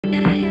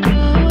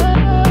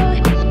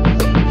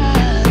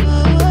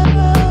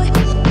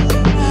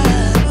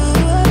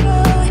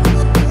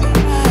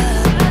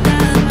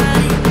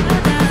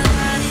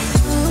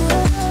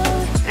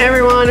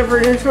one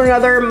version to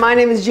another. My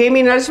name is Jamie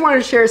and I just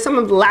wanted to share some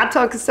of the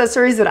laptop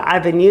accessories that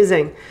I've been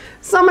using.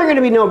 Some are going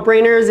to be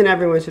no-brainers and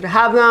everyone should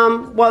have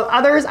them, while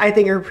others I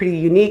think are pretty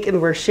unique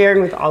and worth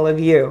sharing with all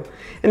of you.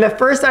 And the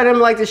first item I'd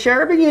like to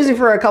share I've been using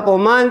for a couple of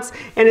months,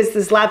 and it's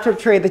this laptop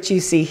tray that you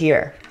see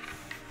here.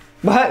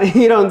 But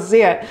you don't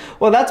see it.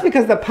 Well, that's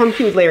because the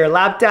pumpkin layer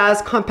lap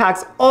desk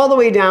compacts all the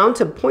way down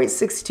to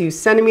 0.62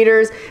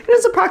 centimeters and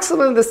it's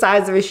approximately the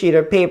size of a sheet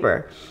of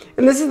paper.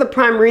 And this is the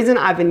prime reason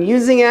I've been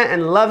using it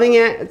and loving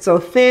it. It's so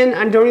thin,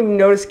 I don't even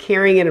notice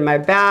carrying it in my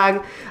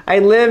bag. I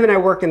live and I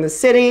work in the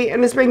city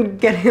and it's been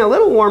getting a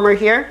little warmer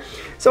here.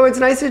 So it's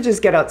nice to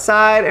just get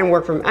outside and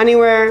work from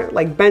anywhere,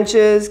 like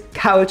benches,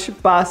 couch,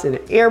 bus, and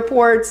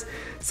airports.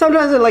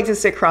 Sometimes I like to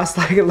sit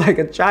cross-legged like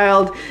a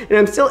child, and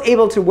I'm still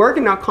able to work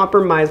and not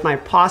compromise my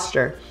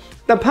posture.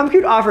 The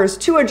Pumpkin offers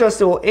 2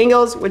 adjustable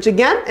angles, which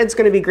again, it's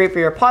going to be great for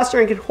your posture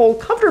and can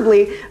hold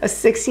comfortably a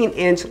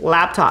 16-inch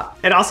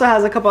laptop. It also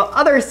has a couple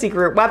other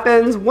secret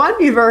weapons.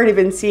 One you've already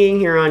been seeing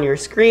here on your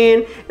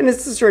screen, and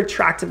it's this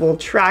retractable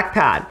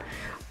trackpad.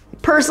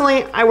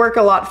 Personally, I work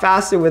a lot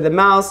faster with a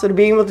mouse, so to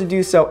be able to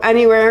do so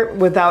anywhere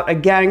without,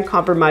 again,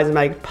 compromising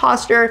my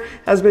posture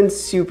has been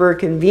super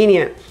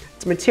convenient.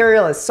 Its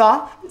material is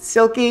soft,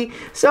 silky,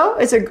 so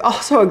it's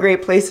also a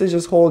great place to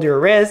just hold your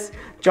wrist,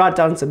 jot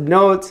down some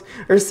notes,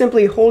 or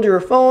simply hold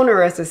your phone or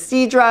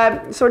SSD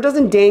drive so it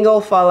doesn't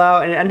dangle, fall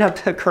out, and end up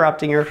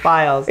corrupting your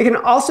files. It can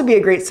also be a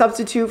great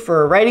substitute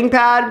for a writing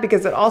pad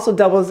because it also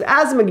doubles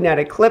as a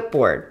magnetic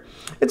clipboard.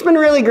 It's been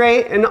really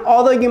great, and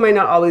although you might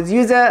not always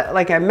use it,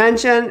 like I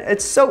mentioned,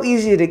 it's so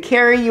easy to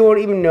carry you won't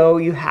even know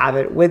you have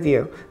it with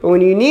you. But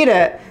when you need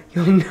it,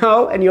 you'll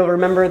know and you'll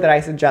remember that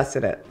I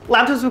suggested it.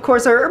 Laptops, of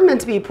course, are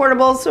meant to be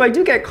portable, so I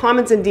do get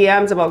comments and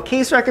DMs about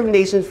case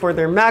recommendations for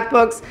their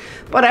MacBooks,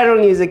 but I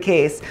don't use a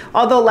case.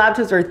 Although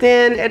laptops are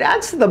thin, it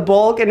adds to the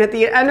bulk, and at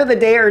the end of the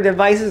day, our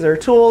devices are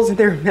tools and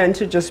they're meant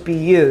to just be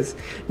used.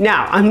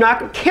 Now, I'm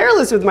not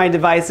careless with my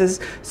devices,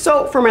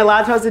 so for my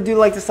laptops, I do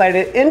like to slide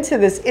it into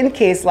this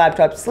in-case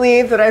laptop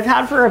sleeve that I've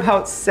had for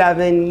about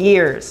 7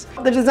 years.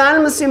 The design,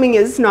 I'm assuming,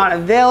 is not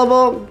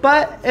available,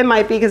 but it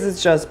might be because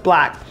it's just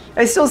black.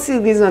 I still see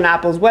these on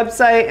Apple's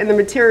website, and the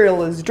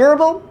material is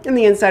durable and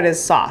the inside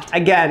is soft.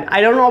 Again,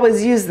 I don't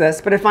always use this,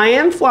 but if I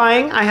am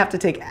flying, I have to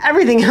take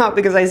everything out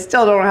because I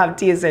still don't have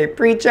TSA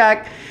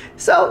pre-check.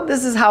 So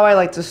this is how I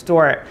like to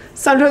store it.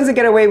 Sometimes I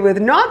get away with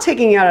not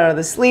taking it out of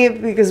the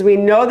sleeve because we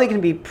know they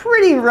can be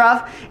pretty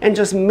rough and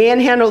just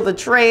manhandle the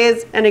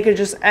trays, and it could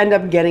just end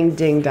up getting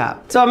dinged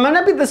up. So it might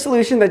not be the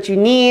solution that you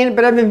need,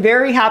 but I've been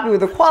very happy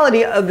with the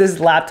quality of this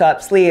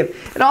laptop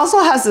sleeve. It also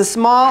has a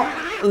small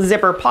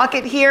zipper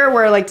pocket here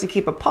where I like to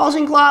keep a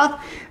polishing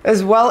cloth,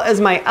 as well as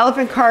my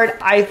elephant card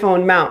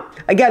iPhone mount.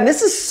 Again,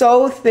 this is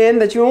so thin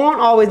that you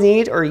won't always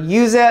need or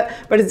use it,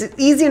 but it's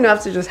easy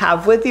enough to just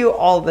have with you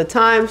all the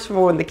time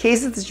for when the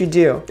cases that you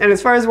do. And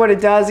as far as what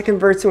it does, it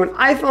converts to an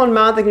iPhone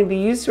mount that can be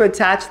used to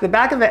attach to the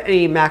back of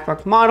any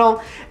MacBook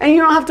model, and you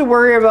don't have to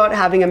worry about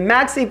having a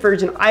MagSafe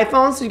version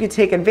iPhone, so you can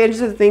take advantage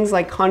of things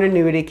like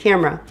continuity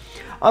camera.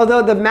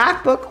 Although the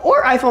MacBook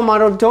or iPhone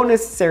model don't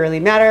necessarily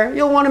matter,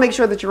 you'll want to make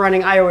sure that you're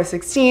running iOS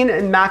 16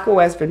 and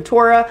macOS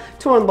Ventura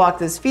to unlock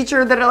this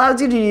feature that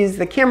allows you to use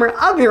the camera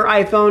of your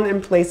iPhone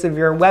in place of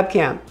your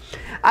webcam.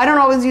 I don't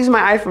always use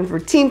my iPhone for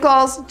team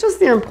calls,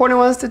 just the important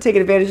ones to take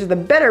advantage of the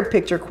better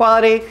picture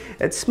quality.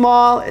 It's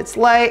small, it's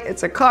light,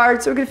 it's a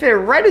card, so it can fit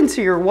right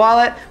into your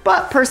wallet,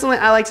 but personally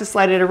I like to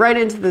slide it right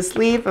into the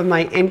sleeve of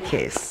my in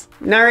case.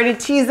 Now I already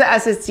teased the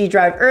SSD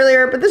drive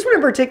earlier, but this one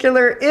in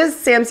particular is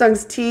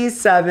Samsung's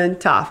T7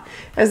 Tough.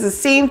 It has the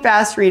same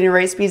fast read and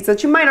write speeds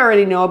that you might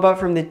already know about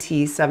from the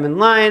T7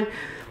 line.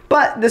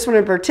 But this one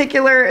in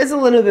particular is a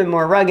little bit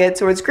more rugged,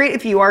 so it's great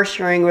if you are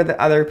sharing with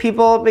other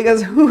people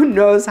because who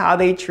knows how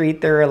they treat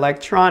their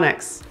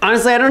electronics.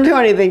 Honestly, I don't do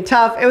anything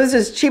tough. It was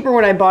just cheaper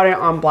when I bought it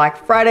on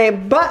Black Friday,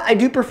 but I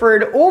do prefer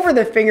it over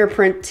the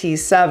fingerprint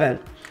T7.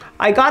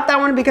 I got that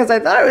one because I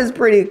thought it was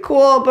pretty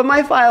cool, but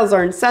my files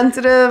aren't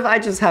sensitive. I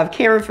just have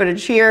camera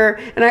footage here,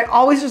 and I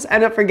always just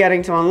end up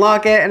forgetting to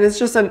unlock it, and it's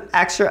just an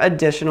extra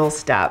additional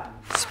step.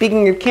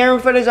 Speaking of camera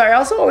footage, I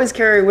also always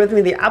carry with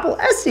me the Apple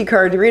SD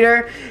card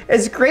reader.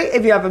 It's great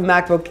if you have a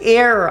MacBook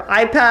Air or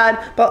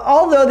iPad, but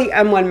although the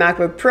M1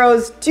 MacBook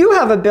Pros do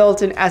have a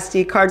built-in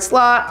SD card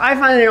slot, I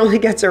find it only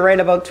gets it right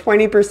about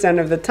 20%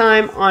 of the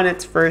time on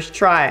its first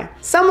try.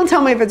 Someone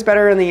tell me if it's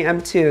better on the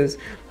M2s.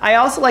 I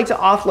also like to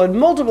offload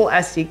multiple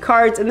SD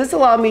cards, and this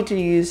allowed me to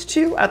use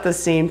 2 at the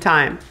same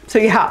time. So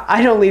yeah,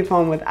 I don't leave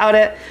home without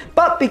it,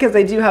 but because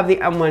I do have the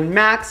M1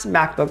 Max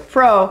MacBook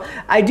Pro,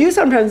 I do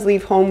sometimes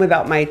leave home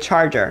without my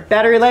charger.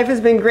 Battery life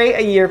has been great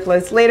a year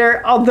plus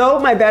later, although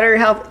my battery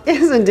health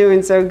isn't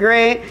doing so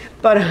great.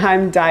 but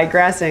I'm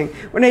digressing.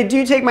 When I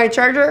do take my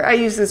charger, I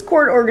use this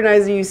cord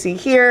organizer you see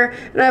here,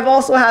 and I've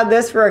also had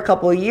this for a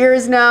couple of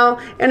years now,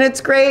 and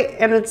it's great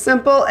and it's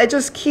simple. It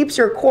just keeps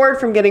your cord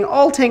from getting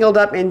all tangled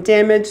up and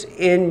damaged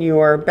in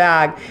your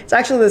bag. It's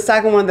actually the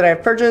second one that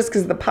I've purchased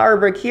because the power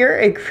brick here,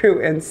 it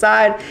grew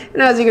inside,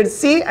 and as you can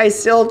see, I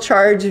still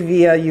charge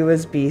via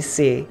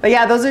USB-C. But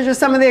yeah, those are just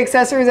some of the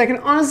accessories I can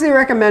honestly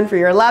recommend for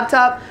your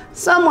laptop.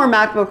 Some were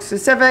MacBook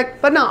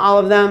specific, but not all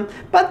of them,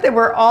 but they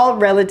were all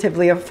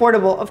relatively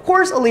affordable. Of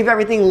course, I'll leave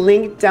everything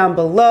linked down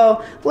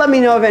below. Let me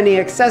know of any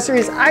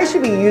accessories I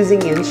should be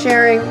using and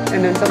sharing,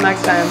 and until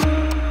next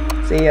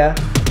time, see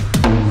ya.